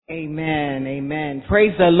Amen. Amen.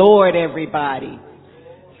 Praise the Lord, everybody.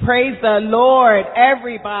 Praise the Lord,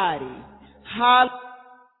 everybody. Hallelujah.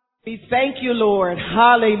 We thank you, Lord.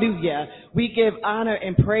 Hallelujah. We give honor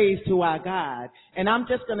and praise to our God. And I'm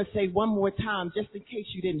just going to say one more time, just in case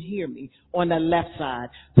you didn't hear me, on the left side.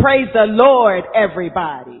 Praise the Lord,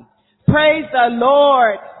 everybody. Praise the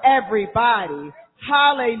Lord, everybody.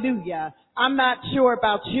 Hallelujah. I'm not sure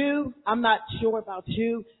about you.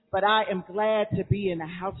 But I am glad to be in the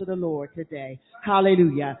house of the Lord today.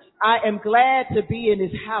 Hallelujah. I am glad to be in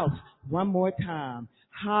his house one more time.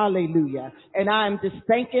 Hallelujah. And I'm just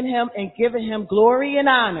thanking him and giving him glory and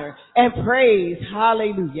honor and praise.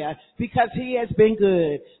 Hallelujah. Because he has been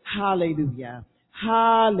good. Hallelujah.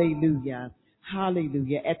 Hallelujah.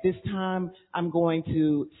 Hallelujah. At this time, I'm going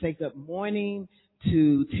to say good morning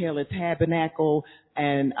to Taylor Tabernacle,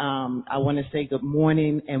 and I want to say good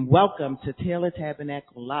morning and welcome to Taylor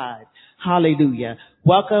Tabernacle Live. Hallelujah.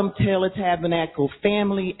 Welcome Taylor Tabernacle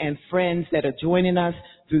family and friends that are joining us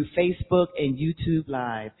through Facebook and YouTube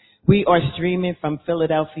Live. We are streaming from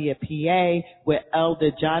Philadelphia, PA, where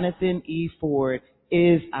Elder Jonathan E. Ford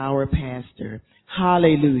is our pastor.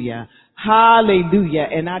 Hallelujah. Hallelujah.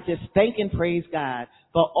 And I just thank and praise God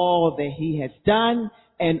for all that he has done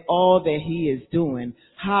and all that he is doing.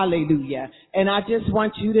 Hallelujah. And I just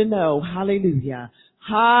want you to know, hallelujah,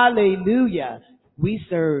 hallelujah, we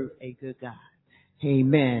serve a good God.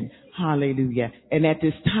 Amen. Hallelujah. And at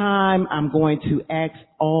this time, I'm going to ask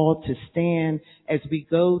all to stand as we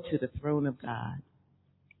go to the throne of God.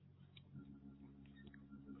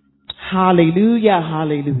 Hallelujah,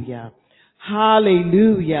 hallelujah.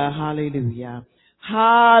 Hallelujah, hallelujah.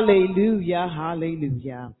 Hallelujah,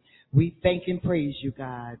 hallelujah. We thank and praise you,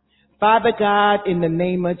 God. Father God, in the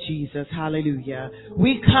name of Jesus, hallelujah.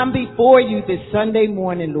 We come before you this Sunday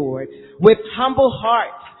morning, Lord, with humble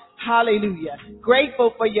hearts, hallelujah.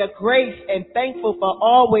 Grateful for your grace and thankful for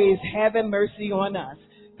always having mercy on us.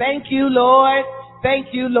 Thank you, Lord. Thank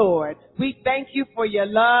you, Lord. We thank you for your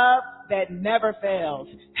love that never fails.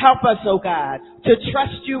 Help us, oh God, to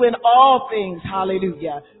trust you in all things.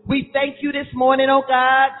 Hallelujah. We thank you this morning, oh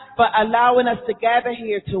God, for allowing us to gather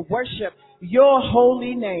here to worship your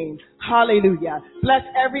holy name. Hallelujah. Bless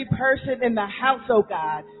every person in the house, oh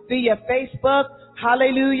God, via Facebook,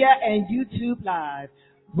 hallelujah, and YouTube Live.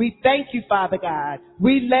 We thank you, Father God.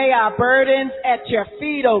 We lay our burdens at your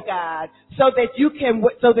feet, oh God, so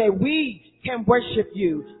that we can worship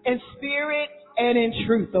you in spirit and in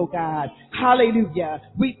truth, oh God. Hallelujah.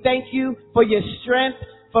 We thank you for your strength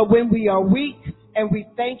for when we are weak, and we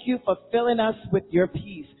thank you for filling us with your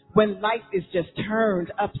peace when life is just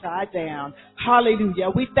turned upside down. Hallelujah.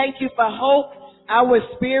 We thank you for hope, our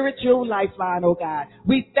spiritual lifeline, oh God.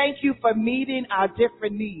 We thank you for meeting our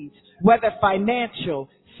different needs, whether financial,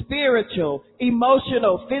 spiritual,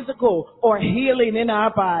 emotional, physical, or healing in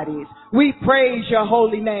our bodies. We praise your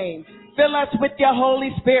holy name. Fill us with your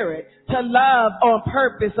Holy Spirit to love on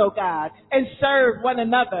purpose, oh God, and serve one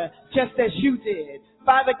another just as you did.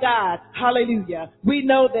 Father God, hallelujah, we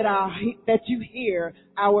know that you hear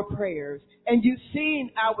our prayers and you've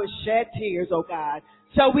seen our shed tears, oh God.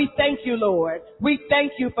 So we thank you, Lord. We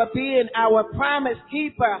thank you for being our promise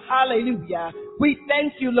keeper. Hallelujah. We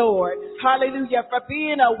thank you, Lord. Hallelujah. For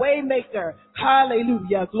being a way maker.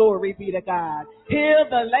 Hallelujah. Glory be to God. Heal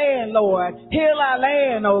the land, Lord. Heal our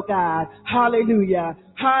land, oh God. Hallelujah.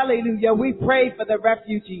 Hallelujah. We pray for the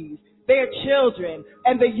refugees, their children,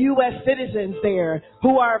 and the U.S. citizens there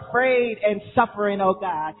who are afraid and suffering, oh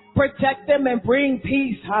God. Protect them and bring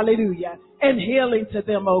peace. Hallelujah. And healing to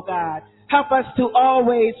them, oh God. Help us to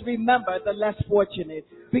always remember the less fortunate,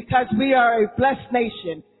 because we are a blessed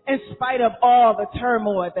nation in spite of all the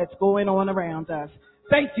turmoil that's going on around us.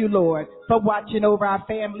 Thank you, Lord, for watching over our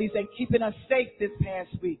families and keeping us safe this past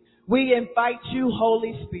week. We invite you,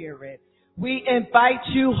 Holy Spirit. We invite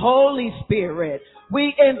you, Holy Spirit.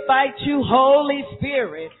 We invite you, Holy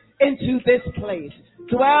Spirit, into this place.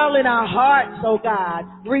 Dwell in our hearts, oh God.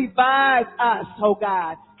 Revive us, oh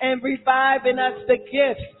God, and revive in us the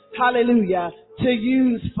gifts, hallelujah, to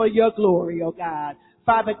use for your glory, oh God.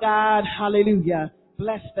 Father God, hallelujah,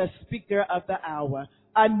 bless the speaker of the hour.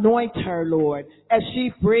 Anoint her, Lord, as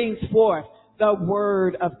she brings forth the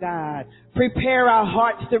word of God. Prepare our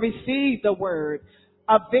hearts to receive the word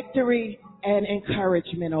of victory and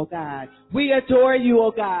encouragement, oh God. We adore you,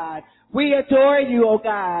 oh God. We adore you, oh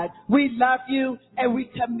God. We love you, and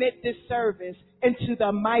we commit this service into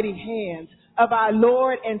the mighty hands of our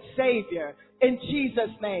Lord and Savior. In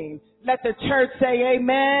Jesus' name, let the church say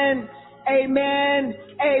amen, amen,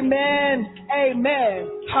 amen, amen.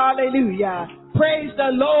 Hallelujah. Praise the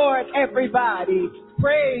Lord, everybody.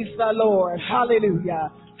 Praise the Lord.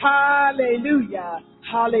 Hallelujah. Hallelujah.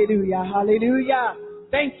 Hallelujah. Hallelujah.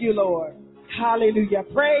 Thank you, Lord. Hallelujah.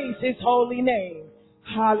 Praise his holy name.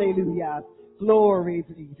 Hallelujah. Glory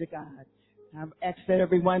be to God. I've asked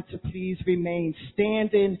everyone to please remain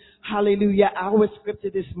standing. Hallelujah. Our scripture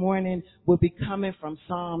this morning will be coming from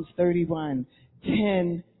Psalms 31,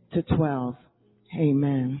 10 to 12.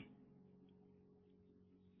 Amen.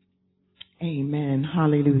 Amen.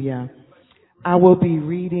 Hallelujah. I will be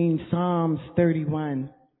reading Psalms 31,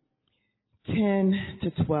 10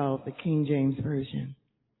 to 12, the King James Version.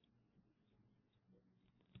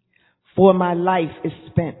 For my life is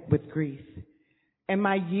spent with grief, and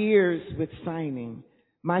my years with sighing.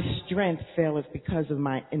 My strength faileth because of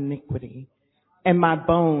my iniquity, and my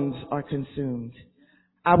bones are consumed.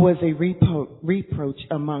 I was a reproach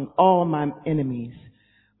among all my enemies,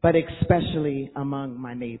 but especially among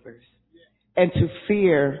my neighbors, and to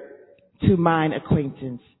fear to mine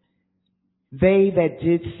acquaintance. They that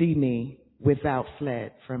did see me without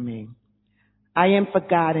fled from me. I am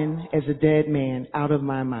forgotten as a dead man out of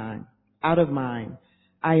mine. I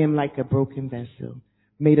am like a broken vessel.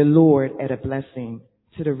 May the Lord add a blessing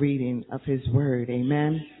to the reading of his word.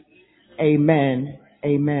 Amen. Amen.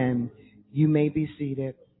 Amen. You may be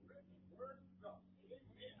seated.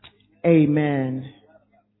 Amen.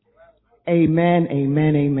 Amen.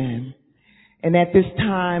 Amen. Amen. And at this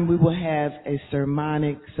time, we will have a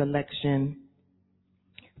sermonic selection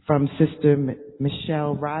from Sister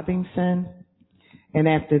Michelle Robinson. And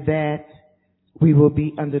after that, we will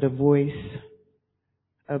be under the voice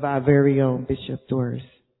of our very own Bishop Doris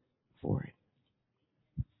Ford.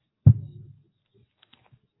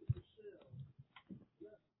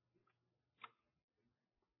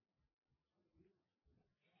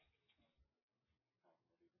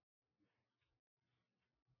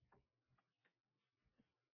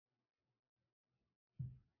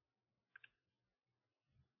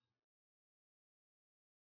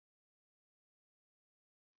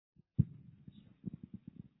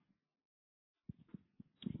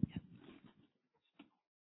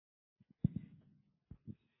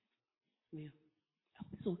 Yeah.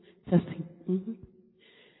 So, testing. Mm-hmm.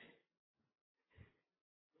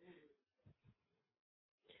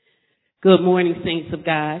 Good morning, saints of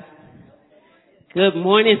God. Good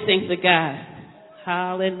morning, saints of God.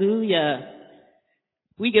 Hallelujah.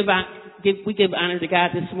 We give honor to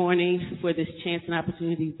God this morning for this chance and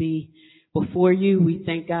opportunity to be before you. We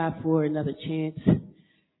thank God for another chance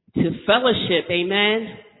to fellowship.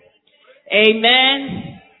 Amen.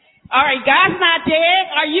 Amen. All right, God's not dead.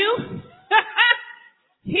 Are you?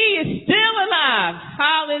 He is still alive.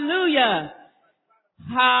 Hallelujah.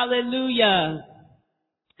 Hallelujah.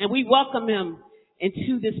 And we welcome him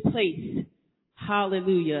into this place.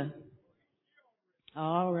 Hallelujah.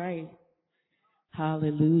 All right.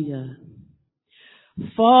 Hallelujah.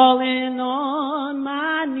 Falling on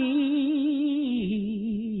my knees,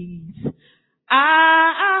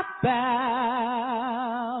 I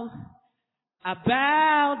bow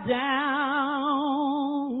down.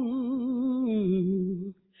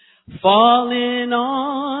 Falling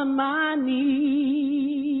on my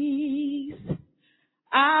knees,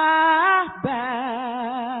 I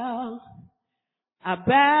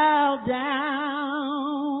bow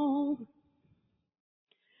down.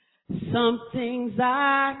 Some things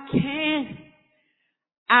I can't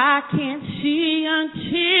see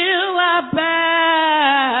until I bow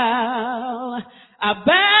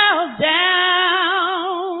down.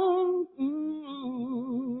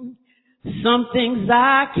 Some things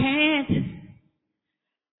I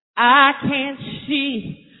can't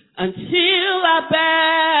see until I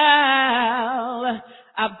bow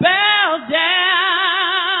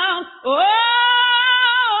down. Oh,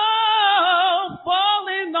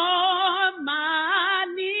 falling on my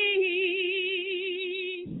knees,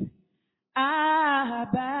 I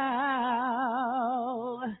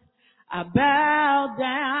bow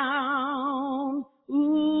down.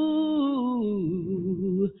 Ooh,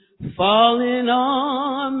 falling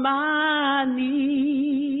on my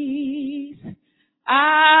knees,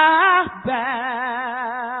 I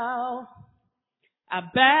bow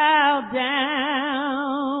down.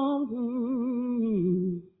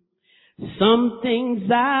 Some things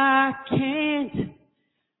I can't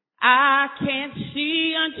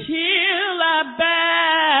see until I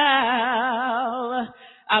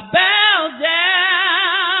bow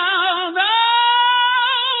down. Oh,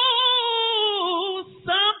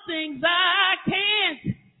 some things I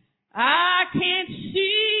can't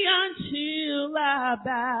see until I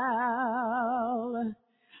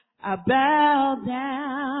bow down.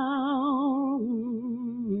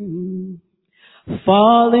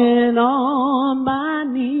 Falling on my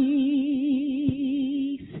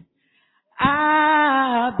knees,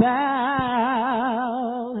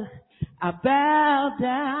 bow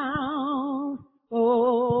down,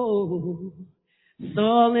 oh,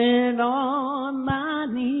 falling on my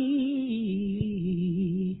knees.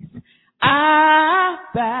 I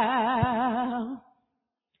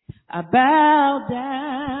bow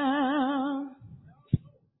down.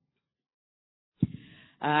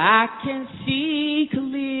 I can see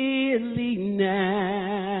clearly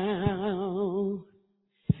now,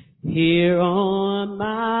 here on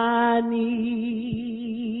my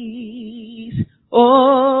knees.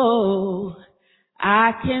 Oh,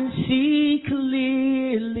 I can see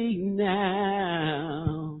clearly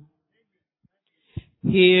now,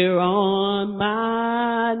 here on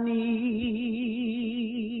my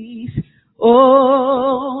knees.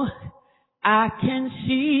 Oh, I can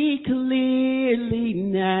see clearly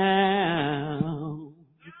now,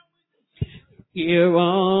 here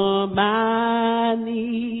on my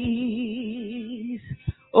knees.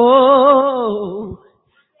 Oh,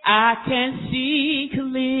 I can see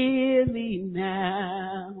clearly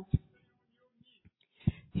now,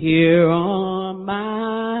 here on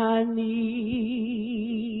my knees.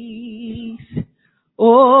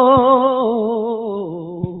 Oh,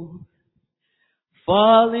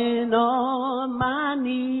 falling on my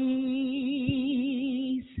knees,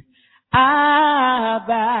 I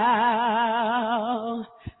bow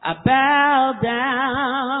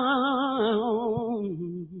down.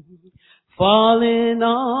 Falling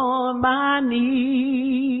on my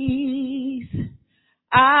knees,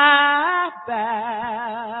 I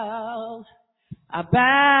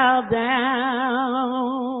bow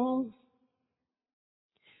down.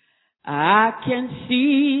 I can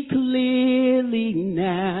see clearly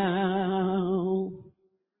now,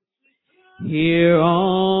 here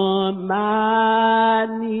on my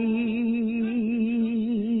knees.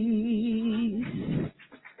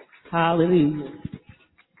 Hallelujah.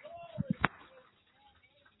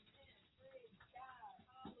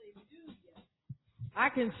 I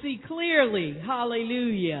can see clearly,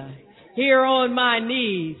 hallelujah, here on my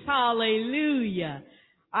knees, hallelujah.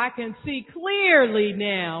 I can see clearly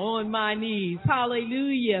now on my knees,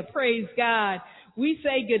 hallelujah, praise God. We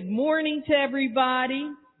say good morning to everybody.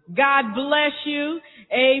 God bless you,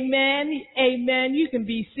 amen, amen. You can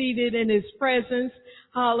be seated in His presence,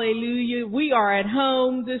 hallelujah. We are at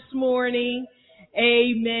home this morning.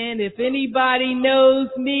 Amen. If anybody knows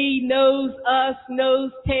me, knows us,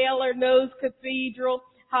 knows Taylor, knows Cathedral,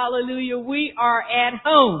 hallelujah, we are at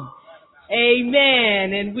home.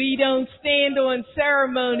 Amen. And we don't stand on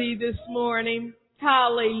ceremony this morning.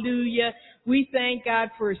 Hallelujah. We thank God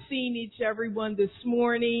for seeing everyone this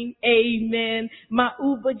morning. Amen. My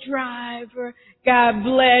Uber driver, God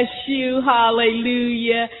bless you.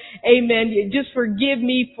 Hallelujah. Amen. Just forgive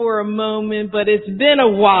me for a moment, but it's been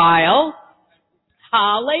a while.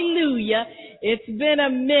 Hallelujah. It's been a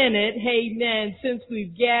minute, amen, since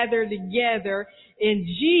we've gathered together in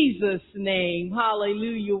Jesus' name.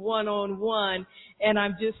 Hallelujah, one-on-one. And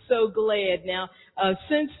I'm just so glad. Now,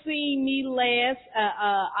 since seeing me last,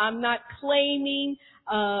 I'm not claiming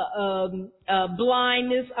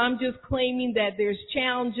blindness. I'm just claiming that there's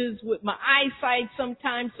challenges with my eyesight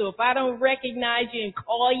sometimes. So if I don't recognize you and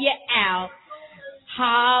call you out,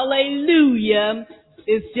 hallelujah,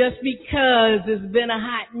 it's just because it's been a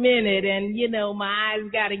hot minute and, you know, my eyes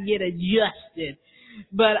got to get adjusted.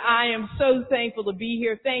 But I am so thankful to be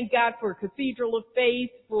here. Thank God for Cathedral of Faith,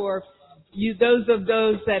 for you, those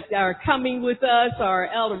that are coming with us, our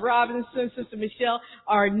Elder Robinson, Sister Michelle,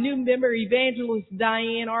 our new member, Evangelist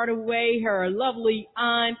Diane Artaway, her lovely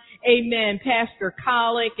aunt, amen, Pastor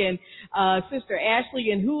Colick, and Sister Ashley,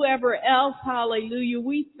 and whoever else, hallelujah.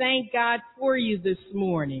 We thank God for you this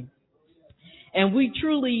morning. And we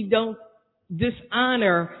truly don't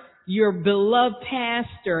dishonor your beloved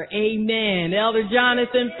pastor. Amen. Elder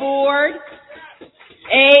Jonathan Ford.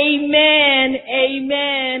 Amen.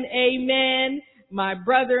 Amen. Amen. My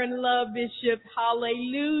brother-in-law, Bishop.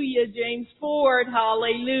 Hallelujah. James Ford.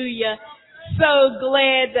 Hallelujah. So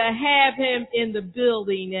glad to have him in the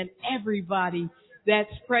building and everybody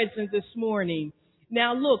that's present this morning.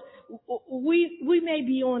 Now look, we may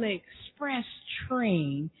be on an express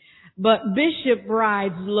train, but Bishop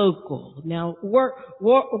rides local. Now work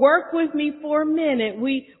with me for a minute.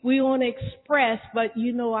 We on express, but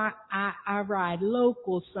you know I ride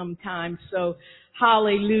local sometimes. So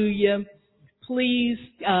hallelujah. Please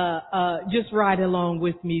just ride along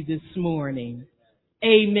with me this morning.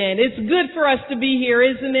 Amen. It's good for us to be here,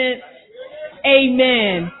 isn't it?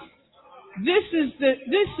 Amen. This is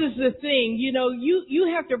the thing. You know, you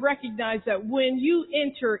have to recognize that when you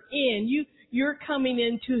enter in, you're coming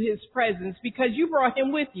into His presence because you brought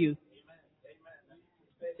Him with you.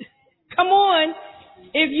 Come on.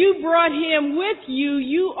 If you brought him with you,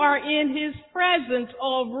 you are in his presence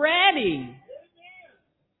already.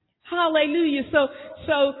 Hallelujah.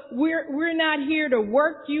 So we're not here to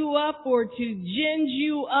work you up or to ginge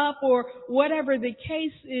you up or whatever the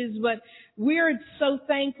case is, but we're so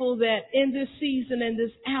thankful that in this season and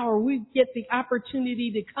this hour we get the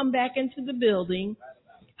opportunity to come back into the building.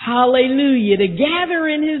 Hallelujah. To gather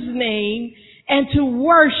in his name and to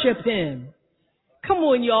worship him. Come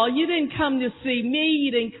on, y'all. You didn't come to see me.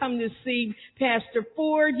 You didn't come to see Pastor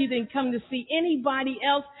Ford. You didn't come to see anybody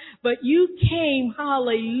else. But you came,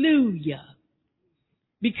 hallelujah,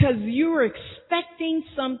 because you were expecting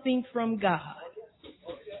something from God.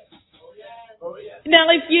 Now,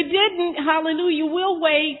 if you didn't, hallelujah, we'll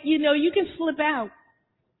wait. You know, you can slip out.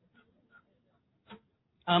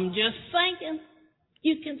 I'm just saying,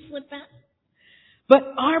 you can slip out. But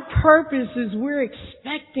our purpose is we're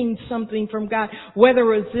expecting something from God,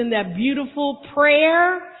 whether it's in that beautiful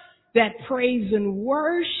prayer, that praise and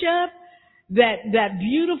worship, that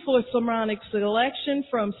beautiful sermonic selection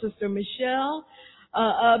from Sister Michelle,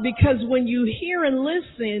 because when you hear and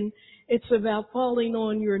listen, it's about falling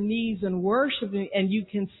on your knees and worshiping, and you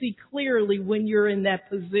can see clearly when you're in that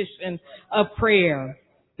position of prayer.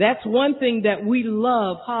 That's one thing that we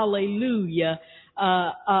love, hallelujah,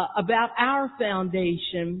 about our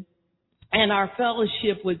foundation and our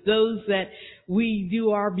fellowship with those that we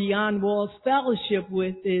do our Beyond Walls fellowship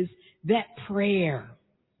with is that prayer.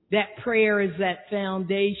 That prayer is that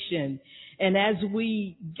foundation. And as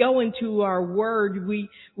we go into our word,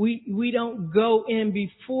 we don't go in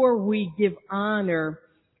before we give honor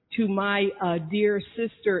to my dear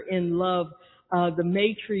sister in love, the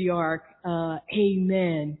matriarch,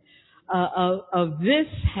 amen, of this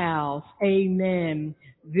house, amen,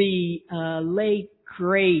 the late,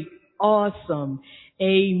 great, awesome,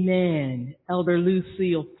 amen, Elder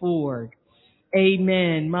Lucille Ford,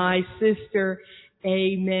 amen, my sister,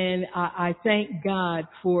 amen. I thank God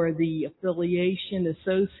for the affiliation,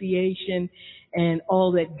 association, and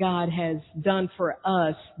all that God has done for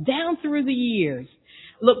us down through the years.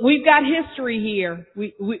 Look, we've got history here.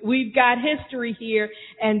 We've got history here,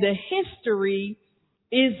 and the history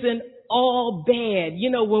isn't all bad.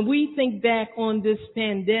 You know, when we think back on this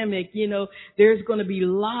pandemic, you know, there's going to be a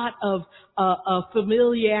lot of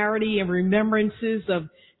familiarity and remembrances of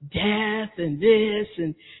death and this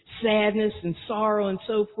and sadness and sorrow and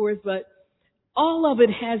so forth, but all of it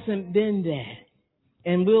hasn't been that.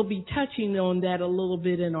 And we'll be touching on that a little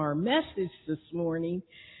bit in our message this morning.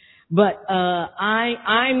 But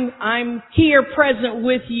I'm here present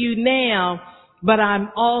with you now, but I'm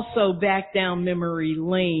also back down memory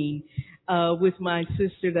lane with my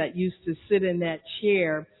sister that used to sit in that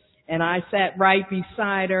chair, and I sat right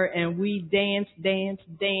beside her, and we danced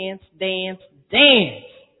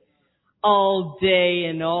all day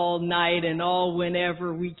and all night and all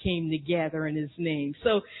whenever we came together in his name.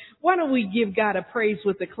 So why don't we give God a praise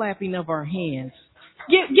with the clapping of our hands?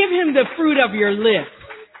 Give him the fruit of your lips.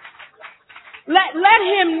 Let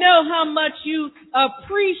him know how much you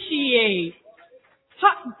appreciate.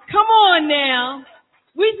 Come on now.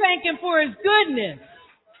 We thank him for his goodness,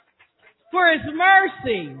 for his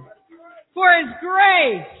mercy, for his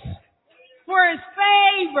grace, for his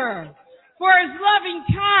favor, for his loving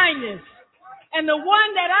kindness. And the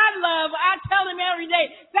one that I love, I tell him every day,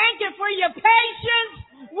 thank you for your patience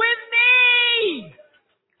with me.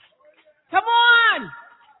 Come on.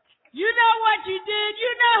 You know what you did.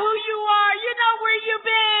 You know who you are. You know where you've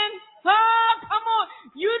been. Oh, come on.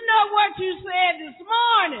 You know what you said this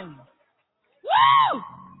morning. Woo!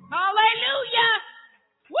 Hallelujah!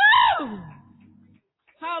 Woo!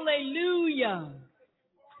 Hallelujah!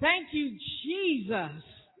 Thank you, Jesus.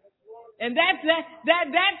 And that's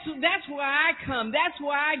why I come. That's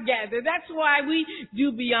why I gather. That's why we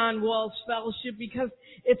do Beyond Walls Fellowship, because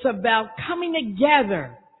it's about coming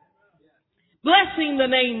together, blessing the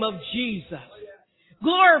name of Jesus,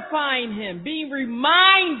 glorifying him, being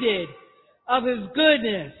reminded of his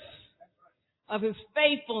goodness, of his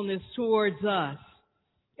faithfulness towards us.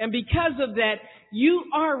 And because of that, you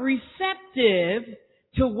are receptive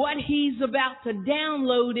to what he's about to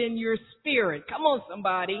download in your spirit. Come on,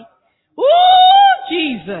 somebody. Woo,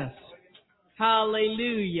 Jesus.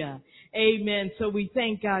 Hallelujah. Amen. So we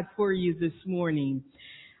thank God for you this morning.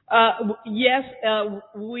 Yes,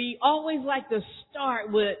 we always like to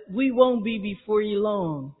start with, we won't be before you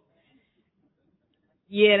long.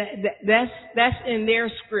 Yeah, that's in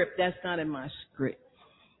their script. That's not in my script.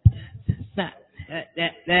 That's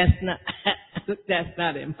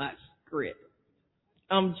not in my script.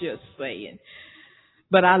 I'm just saying.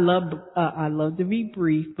 But I love to be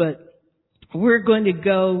brief, but we're going to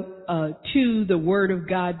go to the Word of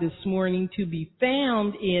God this morning, to be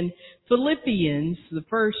found in Philippians, the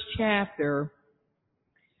first chapter,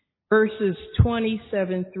 verses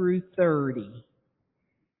 27 through 30.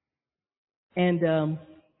 And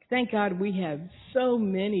thank God we have so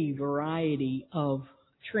many variety of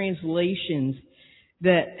translations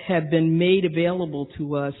that have been made available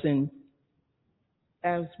to us. And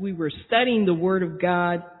as we were studying the Word of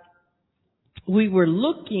God, we were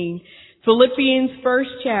looking Philippians first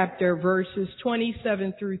chapter, verses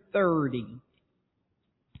 27 through 30.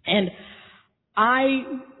 And I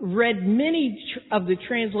read many of the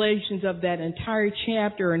translations of that entire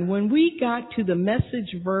chapter, and when we got to the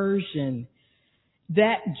Message version,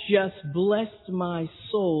 that just blessed my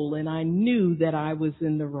soul, and I knew that I was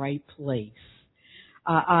in the right place.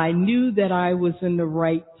 I knew that I was in the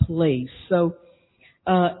right place. So,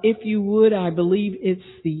 if you would, I believe it's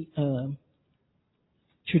the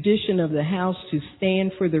tradition of the house to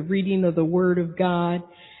stand for the reading of the Word of God.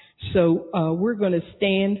 So, we're going to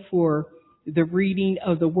stand for the reading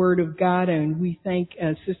of the Word of God, and we thank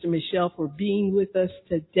Sister Michelle for being with us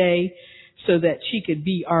today, so that she could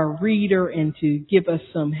be our reader and to give us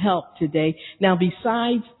some help today. Now,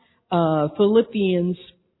 besides Philippians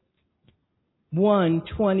 1,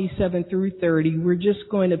 27 through 30, we're just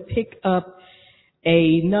going to pick up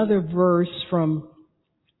another verse from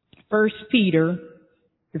 1 Peter,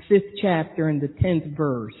 the 5th chapter and the 10th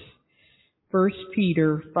verse. 1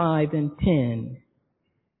 Peter 5 and 10.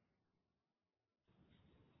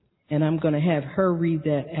 And I'm going to have her read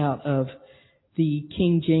that out of the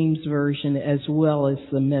King James Version as well as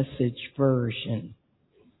the Message version.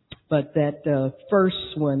 But that first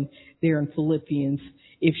one there in Philippians,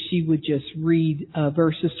 if she would just read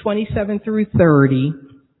verses 27 through 30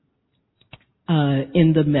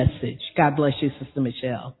 in the Message. God bless you, Sister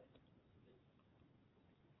Michelle.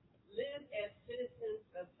 Live as citizens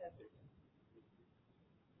of heaven.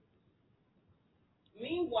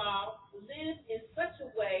 Meanwhile, live in such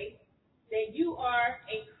a way that you are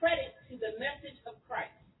a credit to the message of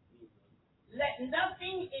Christ. Let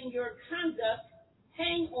nothing in your conduct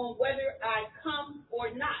hang on whether I come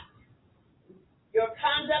or not. Your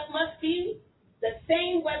conduct must be the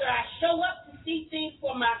same whether I show up to see things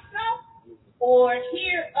for myself or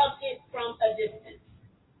hear of it from a distance.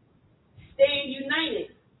 Stay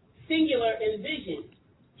united, singular in vision,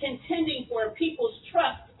 contending for people's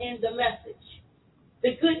trust in the message,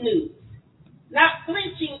 the good news. Not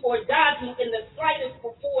flinching or dodging in the slightest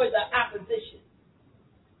before the opposition.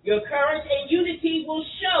 Your courage and unity will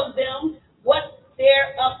show them what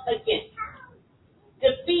they're up against.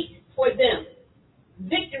 Defeat for them,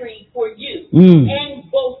 victory for you, and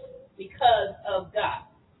both because of God.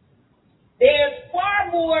 There's far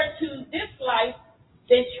more to this life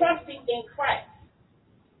than trusting in Christ.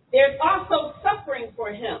 There's also suffering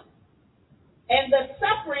for Him. And the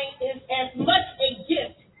suffering is as much a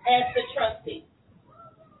gift as the trusting.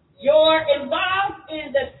 You're involved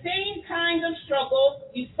in the same kind of struggle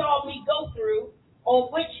you saw me go through,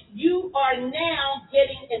 on which you are now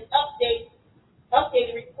getting an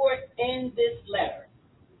updated report in this letter.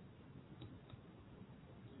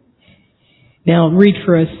 Now read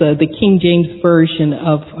for us the King James Version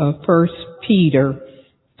of 1 Peter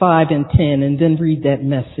 5 and 10, and then read that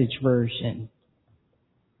Message version.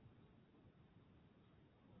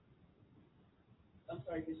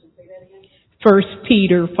 1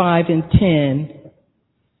 Peter 5 and 10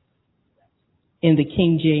 in the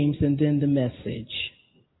King James, and then the Message.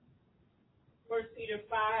 1 Peter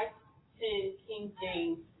 5:10 King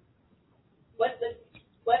James. But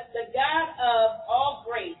the God of all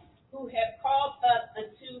grace, who has called us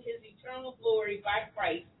unto His eternal glory by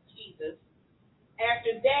Christ Jesus,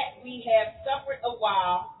 after that we have suffered a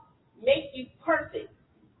while, make you perfect,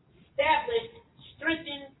 establish,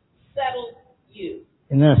 strengthen, settle you.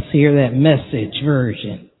 And let's hear that Message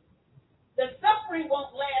version. The suffering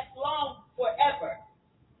won't last long forever.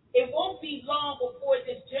 It won't be long before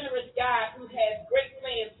this generous God, who has great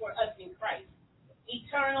plans for us in Christ,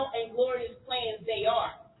 eternal and glorious plans they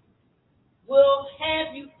are, will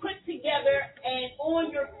have you put together and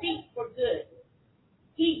on your feet for good.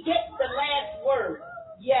 He gets the last word.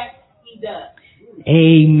 Yes, He does.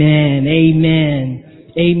 Amen.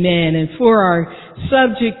 Amen. Amen. And for our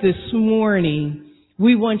subject this morning,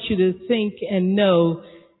 we want you to think and know,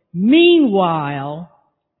 meanwhile,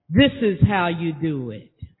 this is how you do it.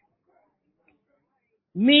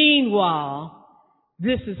 Meanwhile,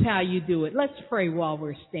 this is how you do it. Let's pray while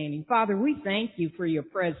we're standing. Father, we thank you for your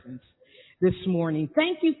presence this morning.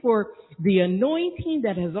 Thank you for the anointing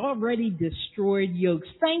that has already destroyed yokes.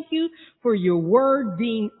 Thank you for your word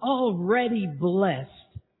being already blessed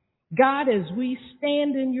God, as we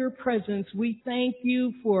stand in your presence, we thank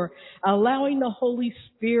you for allowing the Holy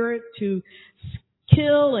Spirit to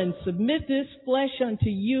kill and submit this flesh unto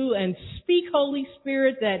you, and speak, Holy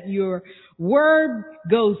Spirit, that your word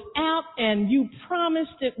goes out and you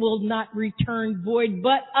promised it will not return void,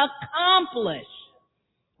 but accomplish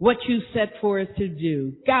what you set for us to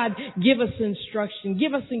do. God, give us instruction,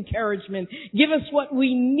 give us encouragement, give us what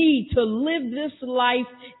we need to live this life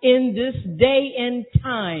in this day and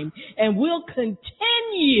time. And we'll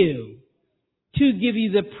continue to give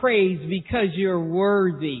you the praise because you're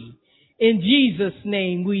worthy. In Jesus'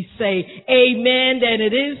 name we say amen, and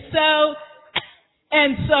it is so,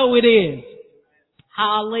 and so it is.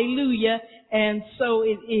 Hallelujah, and so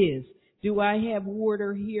it is. Do I have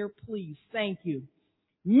water here, please? Thank you.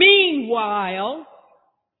 Meanwhile,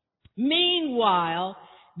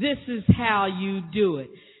 this is how you do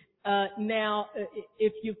it. Now,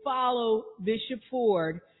 if you follow Bishop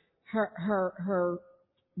Ford, her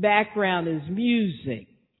background is music.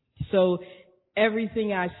 So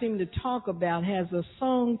everything I seem to talk about has a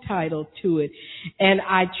song title to it. And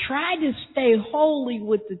I try to stay holy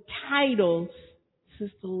with the titles,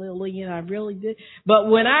 Sister Lillian, I really did. But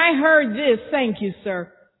when I heard this, thank you,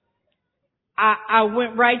 sir, I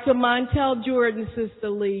went right to Montel Jordan,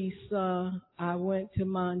 Sister Lisa. I went to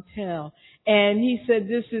Montel. And he said,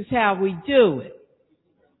 this is how we do it.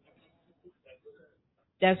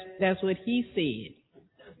 That's what he said.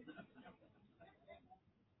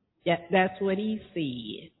 Yeah, that's what he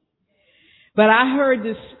said. But I heard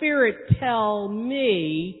the Spirit tell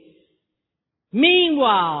me,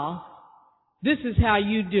 meanwhile, this is how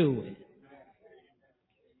you do it.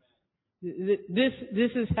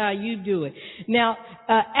 This is how you do it. Now,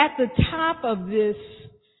 at the top of this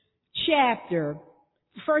chapter,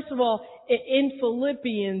 first of all, in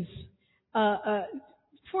Philippians,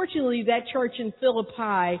 fortunately that church in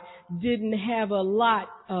Philippi didn't have a lot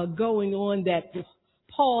going on that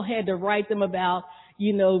Paul had to write them about,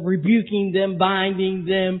 rebuking them, binding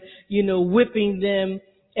them, whipping them.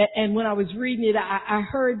 And when I was reading it, I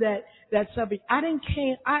heard that subject. I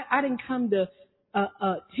didn't come to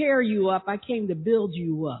tear you up. I came to build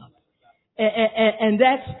you up. And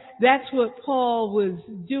that's what Paul was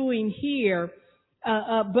doing here.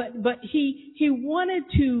 But he wanted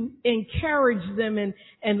to encourage them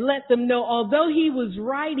and let them know, although he was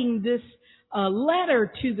writing this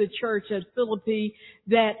letter to the church at Philippi,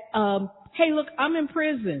 that, hey, look, I'm in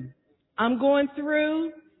prison. I'm going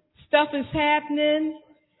through. Stuff is happening.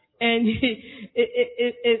 And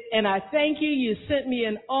and I thank you. You sent me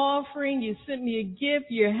an offering. You sent me a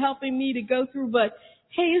gift. You're helping me to go through. But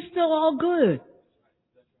hey, it's still all good.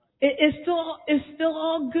 It's still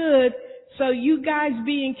all good. So you guys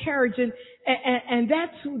be encouraged. And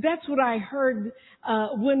that's what I heard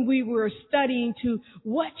when we were studying to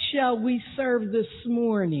what shall we serve this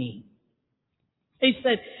morning. He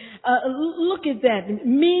said, look at that.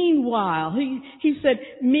 Meanwhile, he said,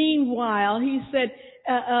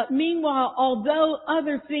 although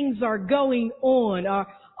other things are going on, or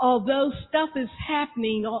although stuff is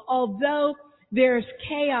happening, although there's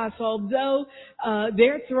chaos, although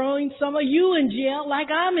they're throwing some of you in jail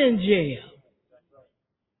like I'm in jail.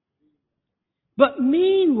 But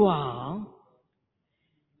meanwhile,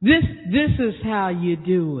 this is how you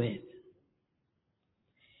do it.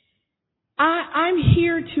 I'm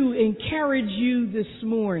here to encourage you this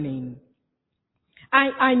morning.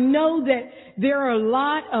 I know that there are a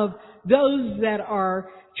lot of those that are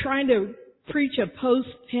trying to preach a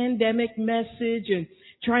post-pandemic message and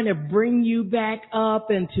trying to bring you back up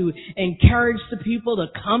and to encourage the people to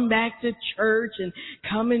come back to church and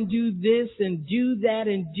come and do this and do that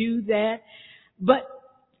and do that. But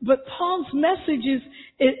Paul's message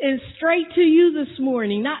is straight to you this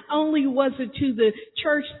morning. Not only was it to the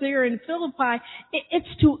church there in Philippi,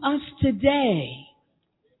 it's to us today.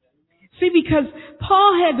 See, because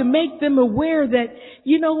Paul had to make them aware that,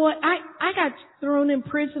 you know what, I got thrown in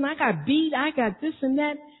prison, I got beat, I got this and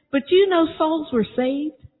that, but you know souls were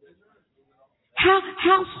saved?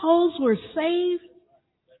 Households were saved?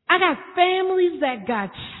 I got families that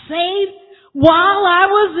got saved while I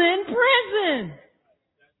was in prison.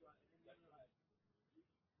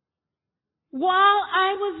 While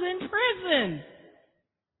I was in prison.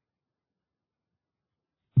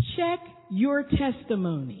 Check your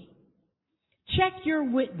testimony. Check your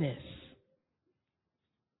witness.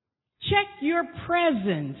 Check your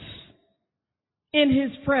presence in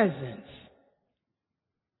His presence.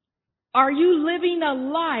 Are you living a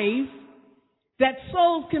life that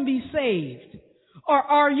souls can be saved? Or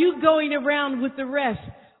are you going around with the rest?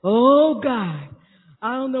 Oh God,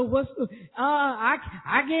 I don't know I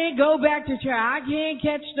can't go back to church. I can't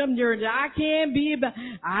catch them during. I can't be about.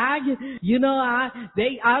 I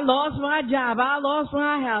lost my job. I lost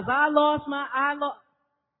my house.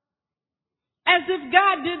 As if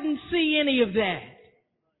God didn't see any of that.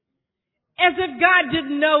 As if God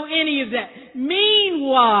didn't know any of that.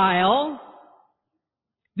 Meanwhile,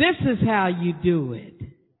 this is how you do it.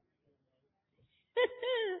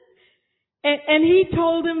 and he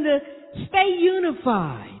told him to stay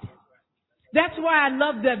unified. That's why I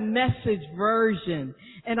love that Message version.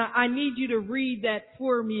 And I need you to read that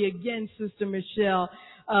for me again, Sister Michelle,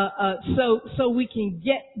 so we can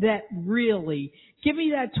get that really. Give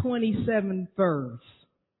me that 27th verse.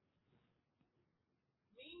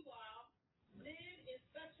 Meanwhile, live in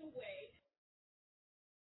such a way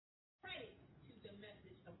ready to the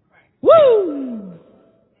message of Christ. Woo!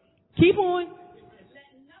 Keep on.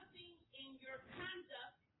 Let nothing in your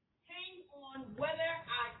conduct hang on whether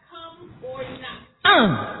I come or not.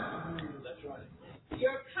 That's right.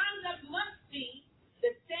 Your conduct must be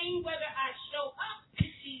the same whether I show up to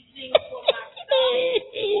these things for myself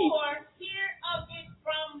or hear of it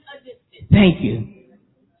from a distance. Thank you.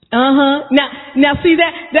 Now see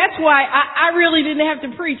that's why I really didn't have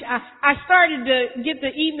to preach. I started to get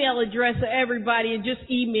the email address of everybody and just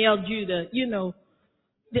emailed you the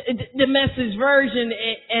Message version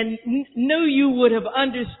and knew you would have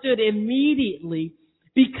understood immediately,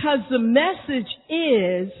 because the message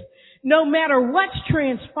is, no matter what's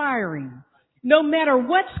transpiring, no matter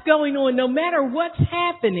what's going on, no matter what's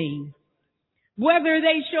happening, whether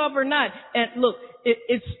they show up or not. And look,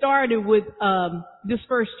 it started with, this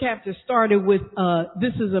first chapter started with,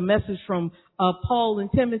 this is a message from Paul and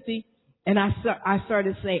Timothy. And I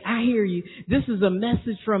started to say, I hear you. This is a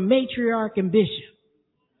message from matriarch and bishop.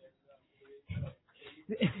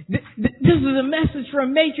 This is a message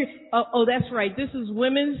from matriarch. Oh, that's right. This is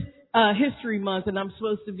Women's History Month, and I'm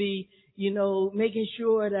supposed to be, making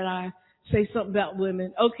sure that I say something about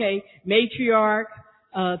women. Okay, matriarch,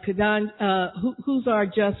 who's our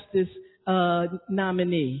justice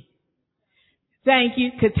nominee? Thank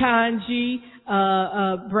you, Ketanji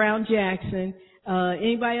Brown Jackson.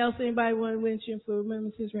 Anybody else? Anybody want to mention for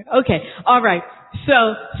Women's History? Okay, all right. So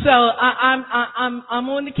I'm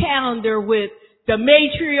on the calendar with the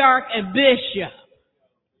matriarch and bishop.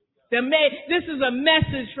 This is a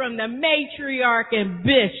message from the matriarch and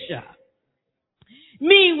bishop.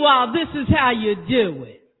 Meanwhile, this is how you do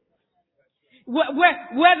it.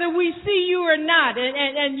 Whether we see you or not,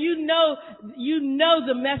 and you know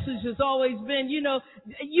the message has always been, you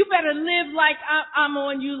better live like I'm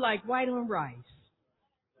on you like white on rice.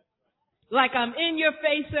 Like I'm in your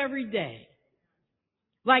face every day.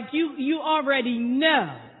 Like you already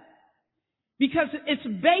know. Because it's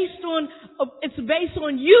based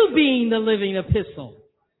on you being the living epistle.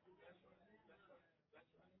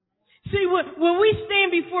 See, when we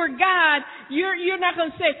stand before God, you're not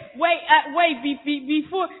going to say,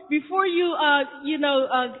 before you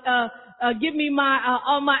give me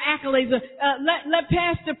all my accolades. Let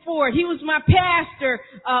Pastor Ford. He was my pastor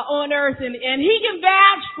on earth, and he can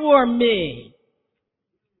vouch for me.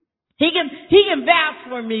 He can vouch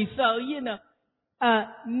for me. So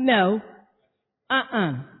no.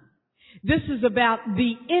 This is about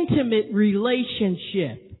the intimate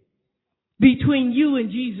relationship between you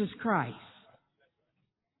and Jesus Christ.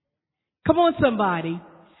 Come on, somebody.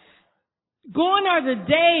 Gone are the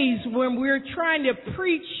days when we're trying to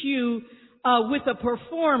preach you with a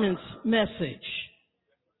performance message.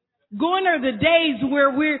 Gone are the days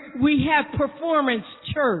where we have performance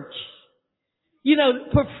church.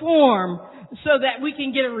 Perform so that we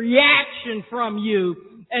can get a reaction from you.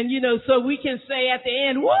 And, so we can say at the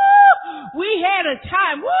end, woo, we had a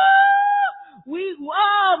time, woo,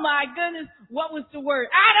 oh my goodness, what was the word?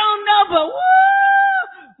 I don't know, but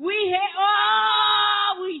woo, we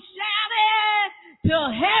shouted till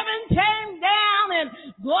heaven came down and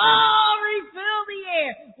glory filled the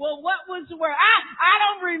air. Well, what was the word? I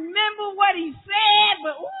don't remember what he said,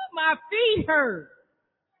 but my feet hurt.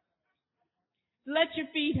 Let your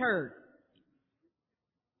feet hurt.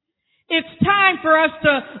 It's time for us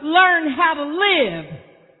to learn how to live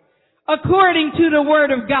according to the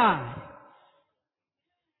Word of God.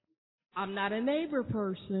 I'm not a neighbor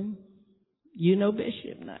person.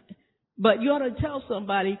 Bishop, not. But you ought to tell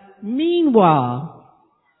somebody, meanwhile,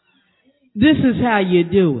 this is how you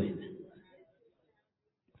do it.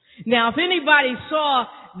 Now, if anybody saw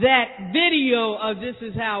that video of this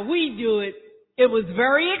is how we do it, it was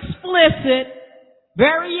very explicit,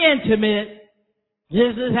 very intimate.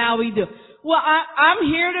 This is how we do it. Well, I'm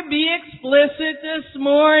here to be explicit this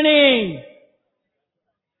morning.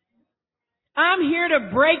 I'm here to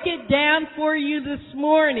break it down for you this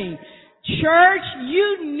morning. Church,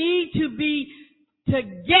 you need to be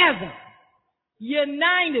together,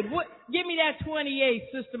 united. Give me that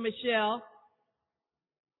 28, Sister Michelle.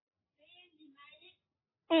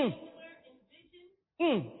 Woo!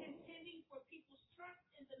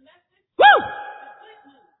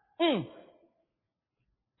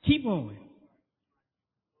 Keep on.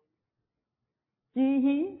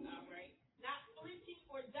 Not flinching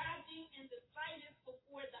or dodging in the slightest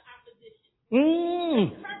before the opposition.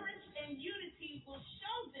 Courage and unity will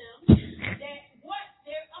show them that what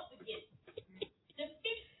they're up against.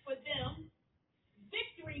 Defeat for them,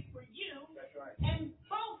 victory for you, and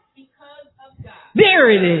both because of God.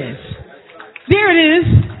 There it is. There it is.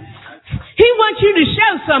 He wants you to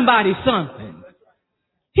show somebody something.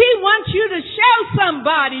 He wants you to show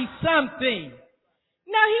somebody something.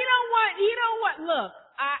 No, he don't want,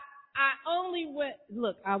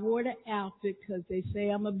 look, I wore the outfit because they say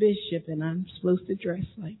I'm a bishop and I'm supposed to dress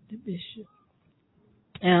like the bishop.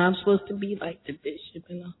 And I'm supposed to be like the bishop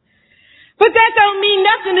and all. But that don't mean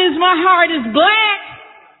nothing is my heart is black.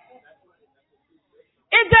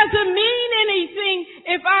 It doesn't mean anything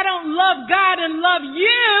if I don't love God and love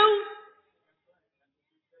you.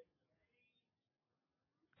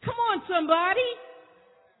 Come on, somebody.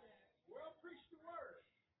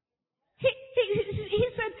 He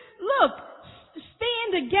said, look, stand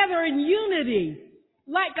together in unity,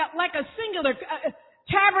 like a singular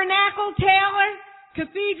Tabernacle, Taylor,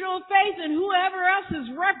 Cathedral of Faith, and whoever else is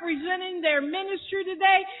representing their ministry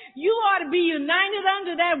today. You ought to be united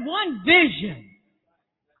under that one vision.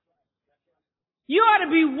 You ought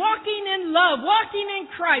to be walking in love, walking in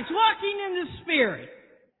Christ, walking in the Spirit.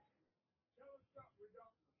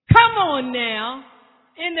 Come on now,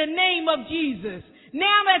 in the name of Jesus.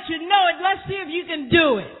 Now that you know it, let's see if you can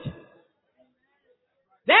do it.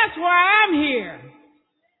 That's why I'm here.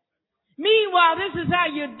 Meanwhile, this is how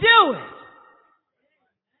you do it.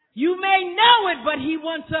 You may know it, but He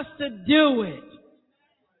wants us to do it.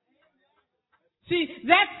 See,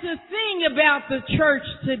 that's the thing about the church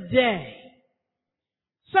today.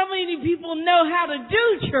 So many people know how to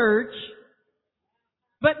do church,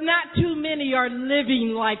 but not too many are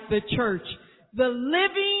living like the church. The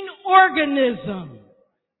living organism.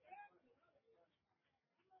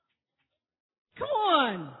 Come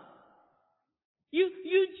on.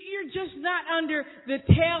 You're just not under the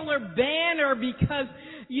Taylor banner because,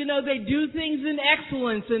 they do things in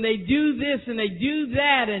excellence and they do this and they do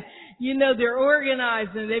that and, they're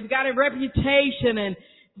organized and they've got a reputation and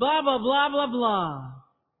blah, blah, blah, blah, blah.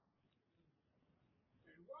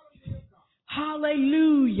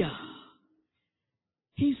 Hallelujah.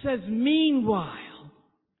 He says, meanwhile,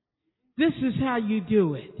 this is how you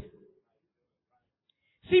do it.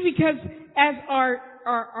 See, because as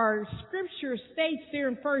our scripture states there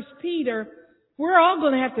in 1 Peter, we're all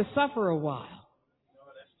going to have to suffer a while.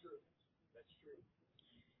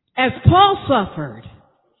 As Paul suffered.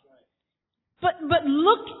 But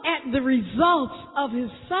look at the results of his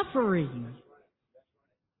suffering.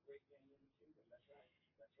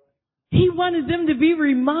 He wanted them to be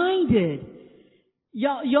reminded.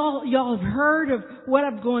 Y'all have heard of what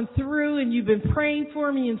I've gone through and you've been praying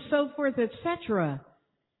for me and so forth, etc.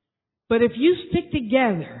 But if you stick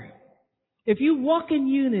together, if you walk in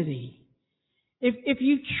unity, if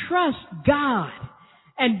you trust God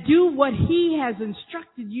and do what He has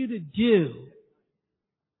instructed you to do,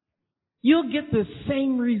 you'll get the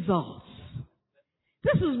same results.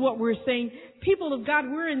 This is what we're saying. People of God,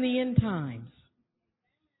 we're in the end times.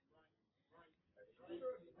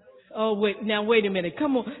 Oh, wait a minute.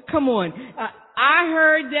 Come on. I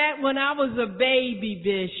heard that when I was a baby,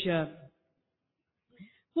 Bishop.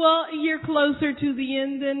 Well, you're closer to the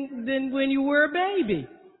end than when you were a baby.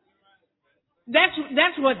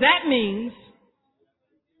 That's what that means.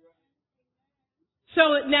 So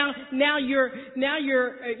now your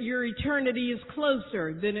eternity is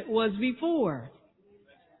closer than it was before.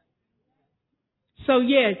 So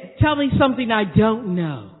yeah, tell me something I don't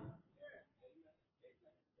know.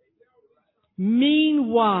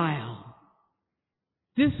 Meanwhile,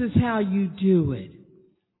 this is how you do it.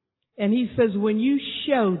 And He says, when you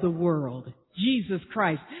show the world Jesus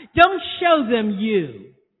Christ, don't show them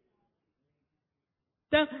you.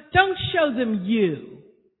 Don't show them you.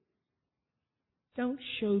 Don't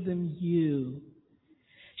show them you.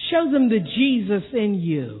 Show them the Jesus in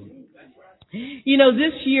you.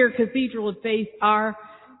 This year, Cathedral of Faith, our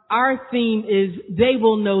theme is, they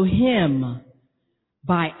will know Him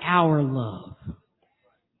by our love.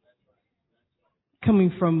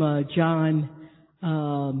 Coming from John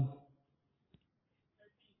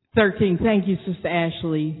 13. Thank you, Sister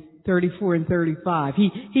Ashley. 34 and 35.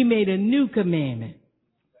 He made a new commandment.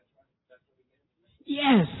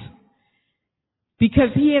 Yes. Because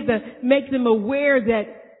he had to make them aware that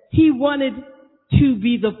he wanted to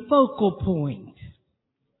be the focal point.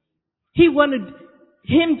 He wanted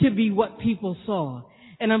him to be what people saw.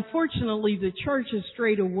 And unfortunately, the church has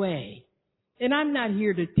strayed away. And I'm not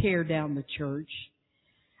here to tear down the church.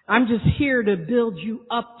 I'm just here to build you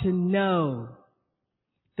up to know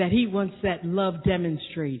that he wants that love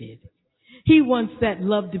demonstrated. He wants that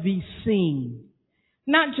love to be seen.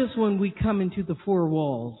 Not just when we come into the four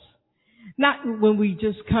walls. Not when we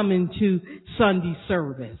just come into Sunday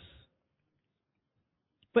service.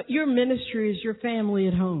 But your ministry is your family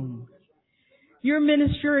at home. Your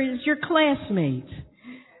ministry is your classmates.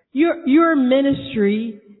 Your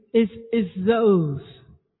ministry is those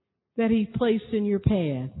that he placed in your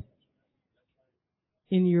path,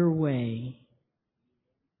 in your way.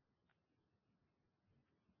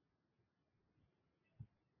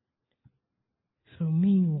 So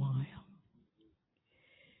meanwhile,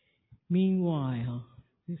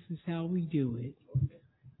 this is how we do it.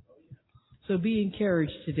 So be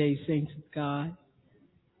encouraged today, saints of God,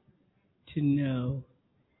 to know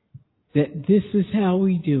that this is how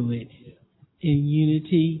we do it, in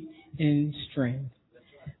unity and strength.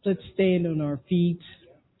 Let's stand on our feet.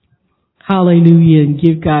 Hallelujah, and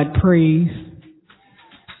give God praise.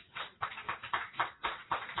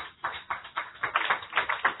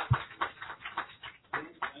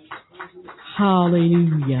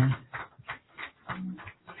 Hallelujah.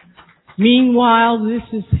 Meanwhile, this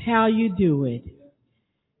is how you do it.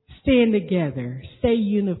 Stand together. Stay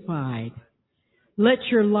unified. Let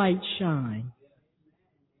your light shine.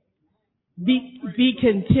 Be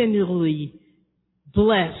continually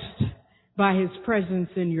blessed by his presence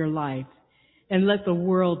in your life. And let the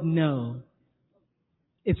world know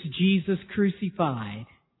it's Jesus crucified.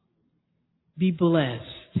 Be blessed.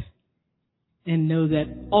 And know that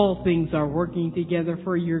all things are working together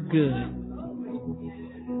for your good.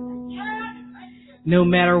 No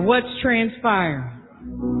matter what's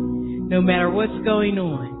transpiring, no matter what's going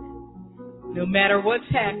on, no matter what's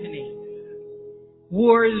happening,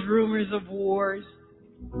 wars, rumors of wars,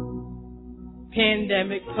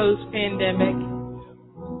 pandemic, post-pandemic,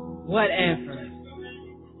 whatever,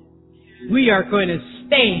 we are going to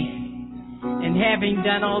stand. And having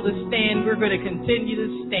done all the stand, we're going to continue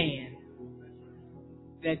to stand.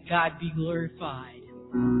 That God be glorified.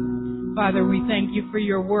 Father, we thank you for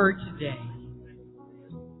your word today.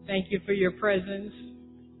 Thank you for your presence.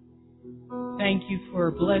 Thank you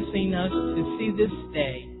for blessing us to see this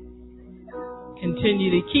day.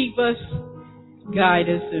 Continue to keep us, guide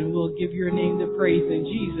us, and we'll give your name the praise in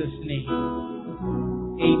Jesus' name.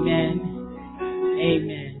 Amen.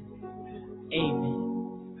 Amen. Amen.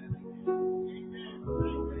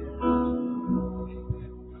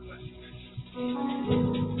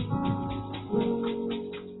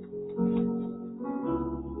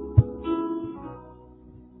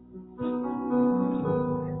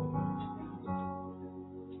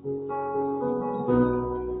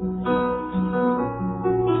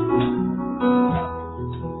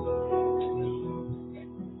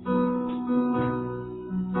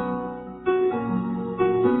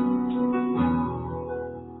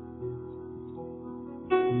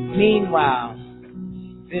 Meanwhile,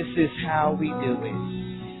 this is how we do it.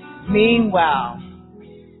 Meanwhile,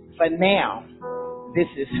 for now, this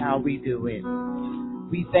is how we do it.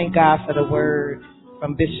 We thank God for the word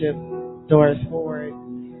from Bishop Doris Ford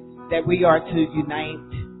that we are to unite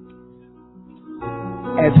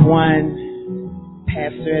as one.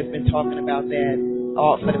 Pastor has been talking about that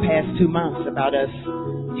all for the past 2 months, about us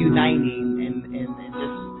uniting and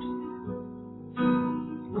just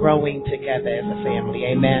growing together as a family.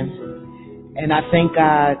 Amen. And I thank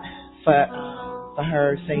God for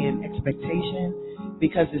her saying expectation,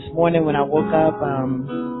 because this morning when I woke up,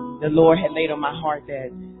 the Lord had laid on my heart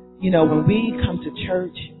that, when we come to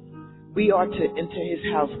church, we are to enter his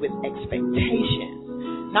house with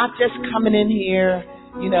expectation, not just coming in here,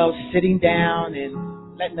 sitting down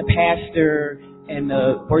and letting the pastor and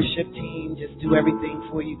the worship team just do everything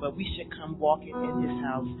for you, but we should come walking in his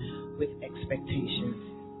house with expectations.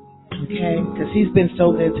 Okay? Because he's been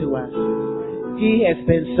so good to us. He has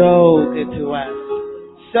been so good to us.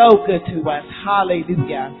 So good to us.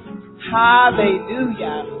 Hallelujah.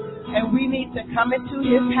 Hallelujah. And we need to come into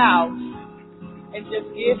his house and just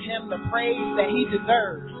give him the praise that he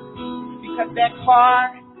deserves. Because that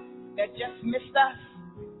car that just missed us,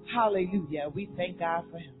 hallelujah, we thank God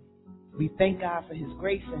for him. We thank God for his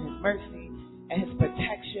grace and his mercy and his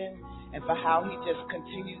protection, and for how he just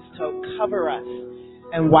continues to cover us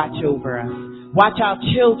and watch over us. Watch our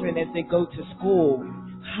children as they go to school.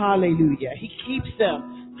 Hallelujah. He keeps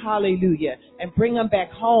them. Hallelujah. And bring them back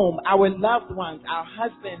home. Our loved ones, our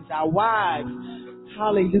husbands, our wives.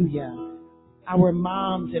 Hallelujah. Our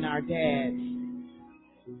moms and our dads.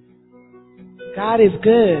 God is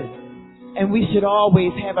good. And we should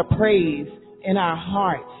always have a praise in our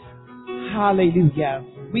hearts. Hallelujah.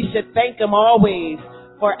 We should thank Him always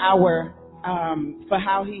for for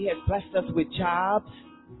how He has blessed us with jobs.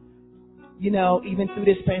 You know, even through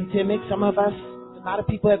this pandemic, a lot of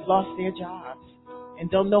people have lost their jobs and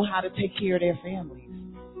don't know how to take care of their families.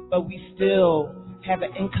 But we still have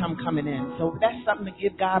an income coming in. So that's something to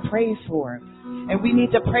give God praise for. And we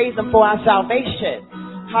need to praise Him for our salvation.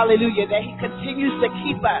 Hallelujah. That He continues to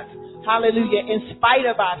keep us. Hallelujah. In spite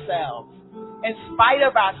of ourselves. In spite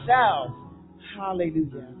of ourselves.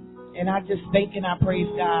 Hallelujah. And I just thank and I praise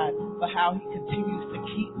God for how He continues to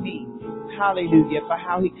keep me. Hallelujah. For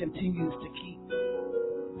how He continues to keep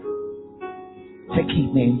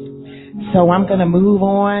me. So I'm going to move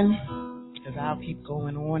on because I'll keep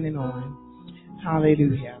going on and on.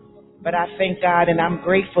 Hallelujah. But I thank God and I'm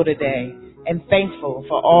grateful today and thankful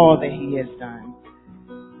for all that He has done.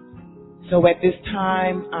 So at this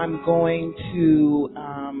time, I'm going to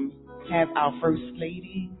have our First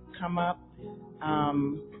Lady come up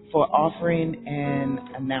for offering and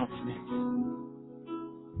announcements.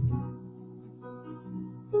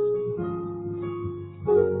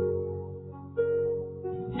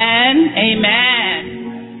 And amen.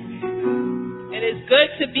 It is good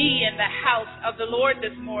to be in the house of the Lord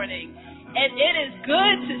this morning. And it is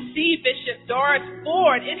good to see Bishop Doris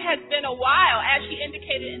Ford. It has been a while, as she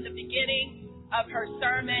indicated in the beginning of her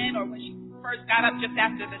sermon, or when she first got up just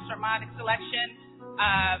after the sermonic selection.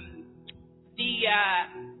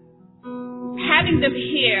 Having them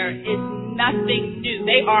here is nothing new.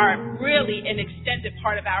 They are really an extended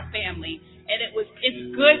part of our family. And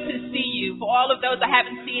it's good to see you. For all of those I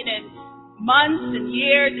haven't seen in months and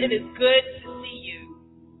years, it is good to see you.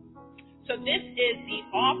 So this is the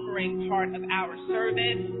offering part of our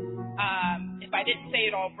service. If I didn't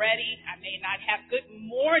say it already, I may not have. Good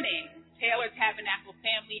morning, Taylor Tabernacle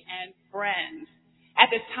family and friends.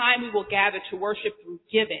 At this time, we will gather to worship through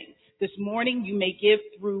giving. This morning, you may give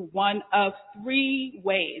through one of three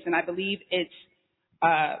ways, and I believe it's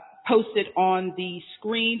posted on the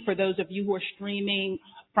screen for those of you who are streaming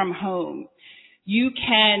from home. You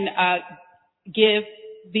can give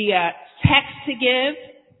via text to give,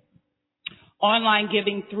 online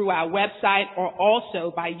giving through our website, or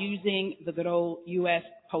also by using the good old U.S.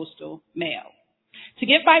 Postal Mail. To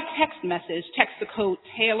give by text message, text the code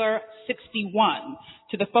Taylor61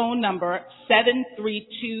 to the phone number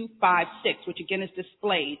 73256, which again is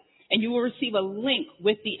displayed, and you will receive a link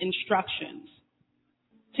with the instructions.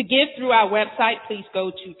 To give through our website, please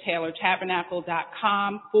go to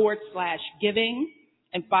taylortabernacle.com/giving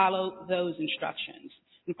and follow those instructions.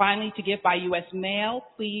 And finally, to give by U.S. mail,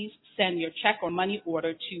 please send your check or money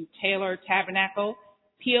order to Taylor Tabernacle,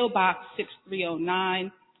 P.O. Box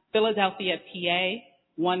 6309, Philadelphia, PA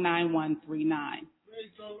 19139.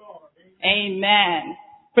 Amen.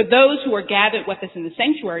 For those who are gathered with us in the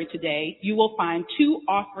sanctuary today, you will find two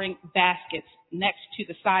offering baskets next to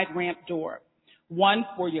the side ramp door. One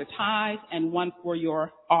for your tithes and one for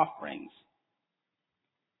your offerings.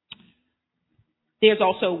 There's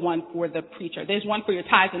also one for the preacher. There's one for your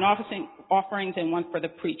tithes and offerings and one for the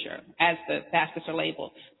preacher, as the baskets are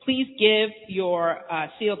labeled. Please give your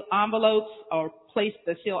sealed envelopes or place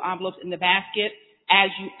the sealed envelopes in the basket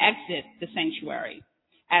as you exit the sanctuary.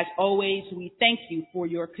 As always, we thank you for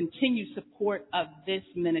your continued support of this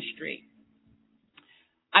ministry.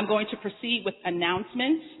 I'm going to proceed with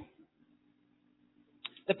announcements.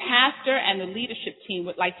 The pastor and the leadership team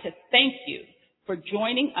would like to thank you for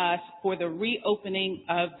joining us for the reopening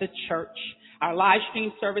of the church. Our live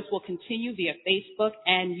stream service will continue via Facebook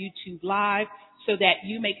and YouTube Live so that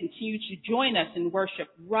you may continue to join us in worship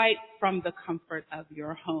right from the comfort of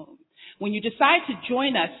your home. When you decide to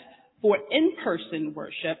join us for in-person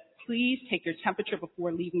worship, please take your temperature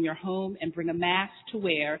before leaving your home and bring a mask to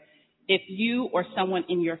wear if you or someone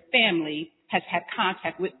in your family has had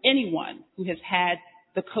contact with anyone who has had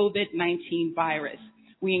the COVID-19 virus.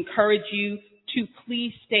 We encourage you to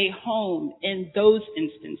please stay home in those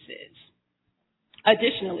instances.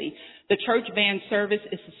 Additionally, the church van service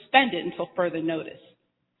is suspended until further notice.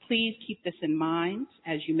 Please keep this in mind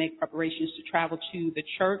as you make preparations to travel to the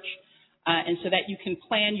church, and so that you can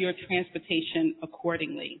plan your transportation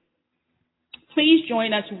accordingly. Please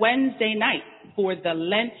join us Wednesday night for the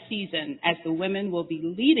Lent season, as the women will be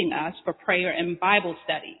leading us for prayer and Bible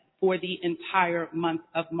study for the entire month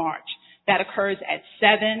of March. That occurs at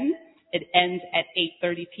 7. It ends at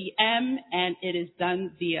 8:30 p.m., and it is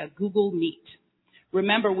done via Google Meet.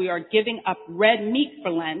 Remember, we are giving up red meat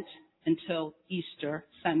for Lent until Easter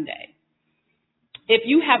Sunday. If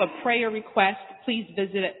you have a prayer request, please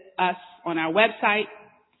visit us on our website,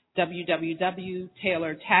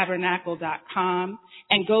 www.taylortabernacle.com,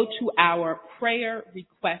 and go to our prayer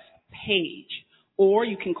request page. Or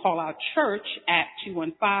you can call our church at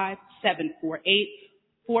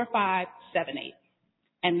 215-748-4578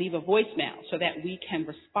 and leave a voicemail so that we can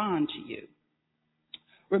respond to you.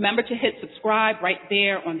 Remember to hit subscribe right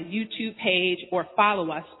there on the YouTube page or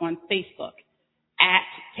follow us on Facebook at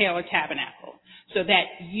Taylor Tabernacle so that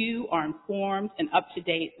you are informed and up to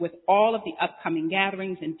date with all of the upcoming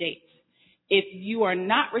gatherings and dates. If you are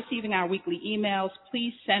not receiving our weekly emails,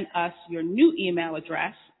 please send us your new email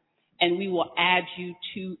address and we will add you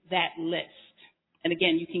to that list. And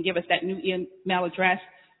again, you can give us that new email address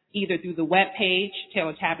either through the webpage,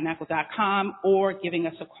 taylortabernacle.com, or giving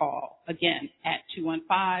us a call, again, at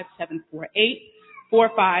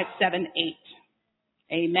 215-748-4578.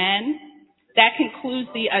 Amen. That concludes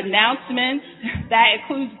the announcements. That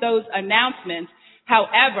includes those announcements.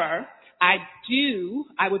 However, I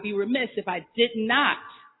would be remiss if I did not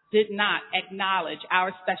acknowledge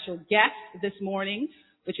our special guest this morning,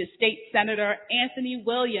 which is State Senator Anthony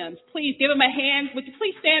Williams. Please give him a hand. Would you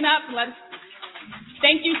please stand up and let us...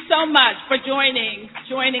 Thank you so much for joining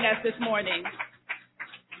us this morning.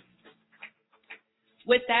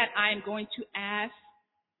 With that, I am going to ask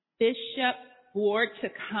Bishop Ward to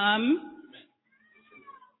come.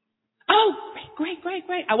 Oh, great.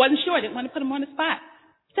 I wasn't sure. I didn't want to put him on the spot.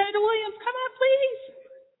 Senator Williams, come on, please.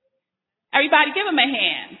 Everybody, give him a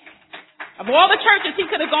hand. Of all the churches he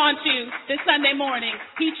could have gone to this Sunday morning,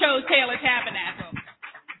 he chose Taylor Tabernacle.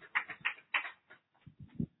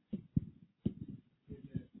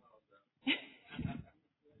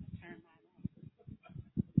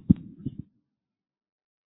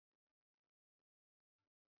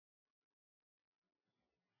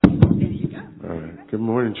 Good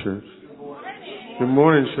morning, church. Good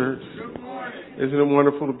morning, church. Isn't it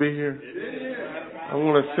wonderful to be here? I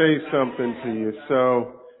want to say something to you.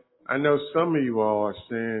 So I know some of you all are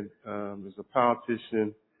saying there's a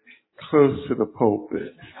politician close to the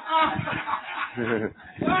pulpit.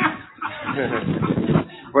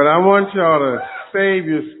 But I want y'all to save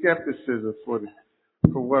your skepticism for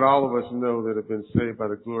what all of us know that have been saved by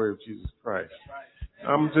the glory of Jesus Christ.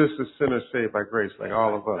 I'm just a sinner saved by grace, like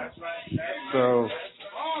all of us. So,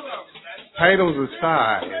 titles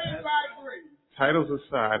aside,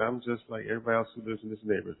 I'm just like everybody else who lives in this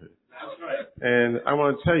neighborhood. And I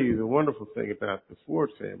want to tell you the wonderful thing about the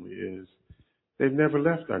Ford family is they've never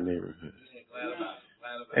left our neighborhood.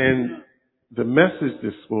 And the message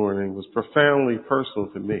this morning was profoundly personal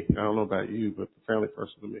to me. I don't know about you, but profoundly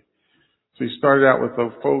personal to me. So we started out with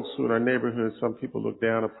those folks who in our neighborhood, some people look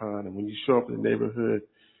down upon. And when you show up in the neighborhood,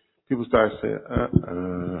 people start saying,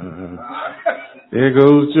 there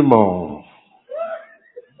goes Jamal.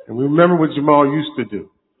 And we remember what Jamal used to do.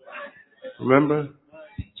 Remember?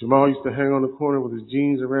 Jamal used to hang on the corner with his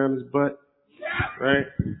jeans around his butt, right?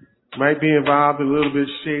 Might be involved in a little bit of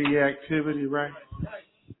shady activity, right?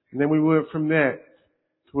 And then we went from that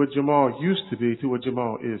to what Jamal used to be to what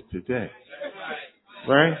Jamal is today,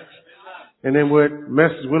 right? And then what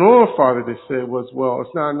message went on farther, they said was, well,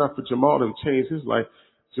 it's not enough for Jamal to change his life.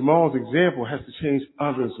 Jamal's example has to change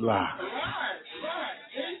others' lives.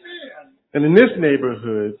 And in this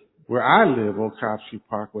neighborhood where I live on Cobb Street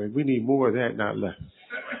Parkway, we need more of that, not less.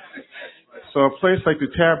 So a place like the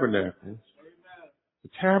Tabernacle,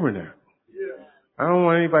 I don't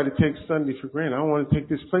want anybody to take Sunday for granted. I don't want to take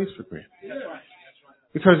this place for granted.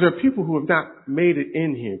 Because there are people who have not made it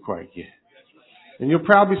in here quite yet. And you'll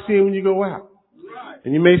probably see them when you go out.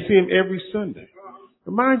 And you may see them every Sunday.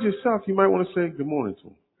 Remind yourself, you might want to say good morning to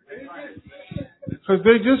them. Because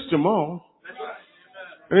they're just Jamal.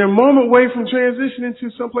 And they're a moment away from transitioning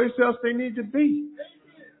to someplace else they need to be.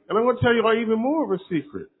 And I'm going to tell you even more of a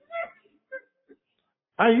secret.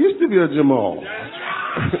 I used to be a Jamal.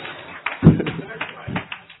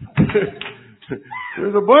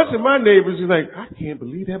 There's a bunch of my neighbors who's like, I can't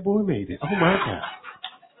believe that boy made it. Oh my God.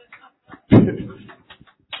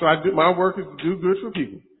 So my work is to do good for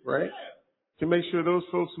people, right? To make sure those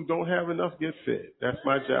folks who don't have enough get fed. That's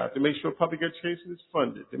my job. To make sure public education is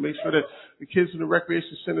funded. To make sure that the kids in the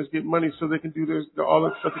recreation centers get money so they can do all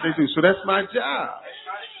the stuff that they do. So that's my job.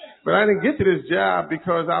 But I didn't get to this job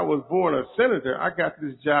because I was born a senator. I got to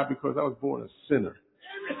this job because I was born a sinner.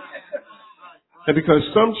 And because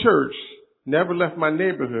some church never left my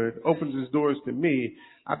neighborhood, opens its doors to me,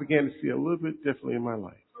 I began to see a little bit differently in my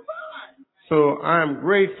life. So I am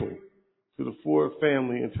grateful to the Ford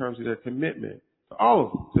family in terms of their commitment to all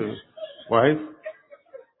of them, to wife,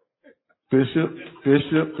 bishop. Is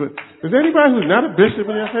there anybody who's not a bishop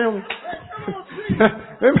in their family?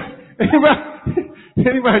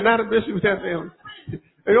 anybody not a bishop in their family?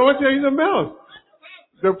 And I want to tell you something else.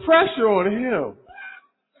 The pressure on him.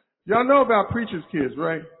 Y'all know about preachers' kids,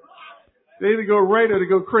 right? They either go right or they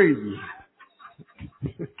go crazy.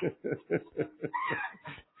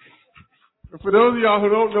 For those of y'all who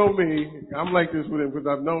don't know me, I'm like this with him because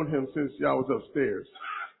I've known him since y'all was upstairs.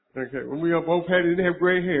 Okay, when we both didn't have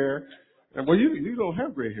gray hair. And well, you don't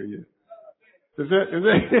have gray hair yet. Is that?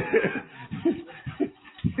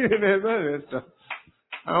 You didn't have none of that stuff.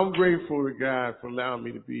 I'm grateful to God for allowing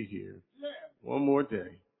me to be here one more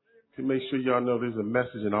day to make sure y'all know there's a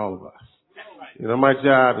message in all of us. You know, my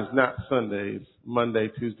job is not Sundays, Monday,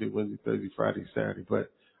 Tuesday, Wednesday, Thursday, Friday, Saturday,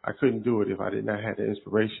 but I couldn't do it if I did not have the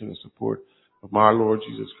inspiration and support of my Lord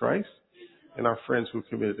Jesus Christ and our friends who are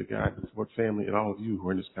committed to God, the Ford family, and all of you who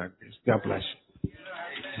are in this congregation. God bless you.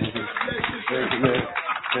 Thank you, man.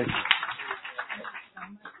 Thank you.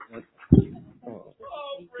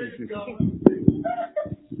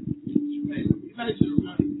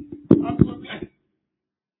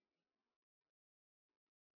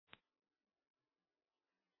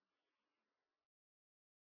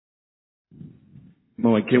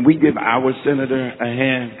 Lord, can we give our senator a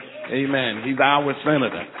hand? Amen. He's our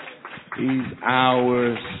senator. He's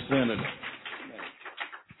our senator.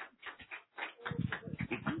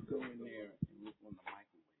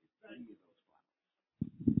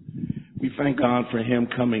 We thank God for him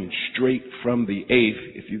coming straight from the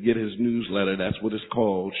 8th. If you get his newsletter, that's what it's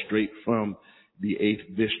called, straight from the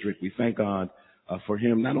 8th district. We thank God for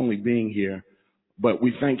him not only being here, but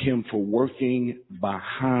we thank him for working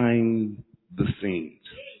behind the scenes.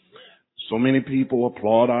 So many people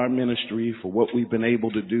applaud our ministry for what we've been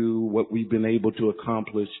able to do, what we've been able to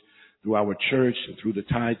accomplish through our church and through the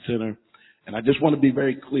Tide Center. And I just want to be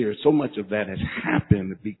very clear. So much of that has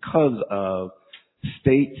happened because of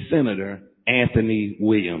State Senator Anthony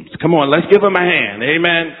Williams. Come on, let's give him a hand.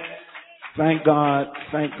 Amen. Thank God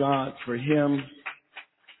for him.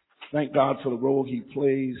 Thank God for the role he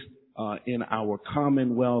plays in our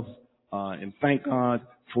Commonwealth. And thank God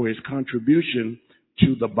for his contribution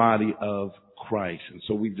to the body of Christ. And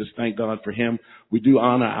so we just thank God for him. We do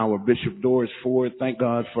honor our Bishop Doris Ford. Thank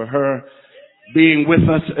God for her being with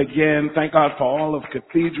us again. Thank God for all of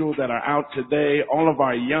Cathedral that are out today, all of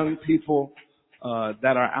our young people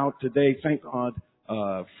that are out today. Thank God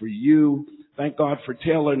for you. Thank God for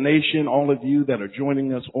Taylor Nation, all of you that are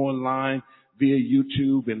joining us online via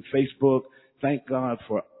YouTube and Facebook. Thank God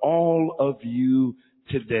for all of you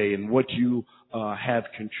today and what you have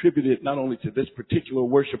contributed not only to this particular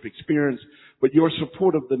worship experience, but your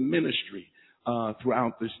support of the ministry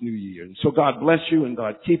throughout this new year. And so God bless you and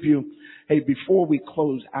God keep you. Hey, before we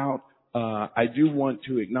close out, I do want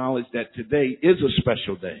to acknowledge that today is a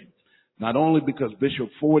special day. Not only because Bishop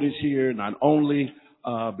Ford is here, not only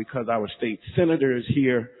because our state senator is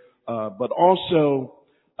here, but also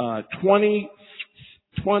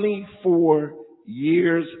 24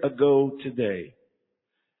 years ago today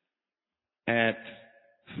at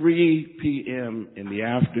 3 p.m. in the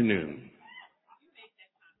afternoon.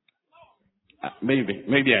 Maybe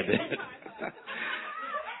I did.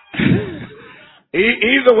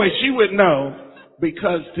 Either way, she would know.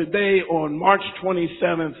 Because today, on March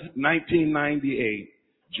 27th, 1998,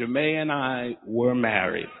 Jamae and I were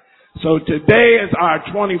married. So today is our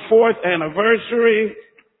 24th anniversary,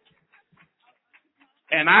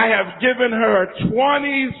 and I have given her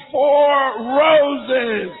 24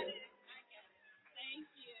 roses.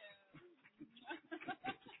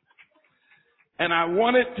 And I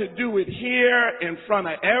wanted to do it here in front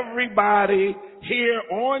of everybody here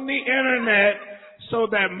on the internet, so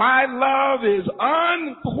that my love is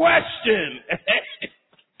unquestioned.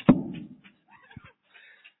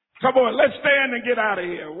 Come on, let's stand and get out of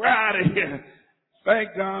here. We're out of here.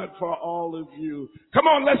 Thank God for all of you. Come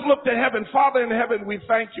on, let's look to heaven. Father in heaven, we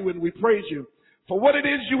thank you and we praise you for what it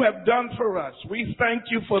is you have done for us. We thank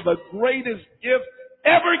you for the greatest gift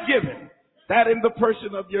ever given, that in the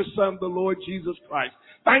person of your Son, the Lord Jesus Christ.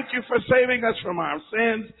 Thank you for saving us from our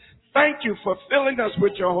sins. Thank you for filling us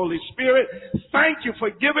with your Holy Spirit. Thank you for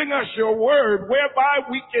giving us your word whereby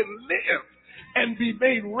we can live and be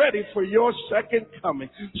made ready for your second coming.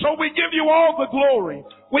 So we give you all the glory.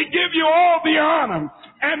 We give you all the honor.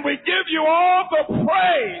 And we give you all the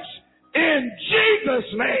praise in Jesus'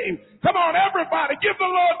 name. Come on, everybody, give the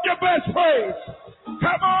Lord your best praise.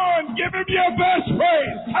 Come on, give him your best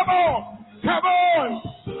praise. Come on. Come on.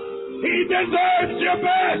 He deserves your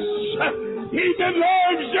best. He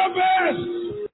deserves your best.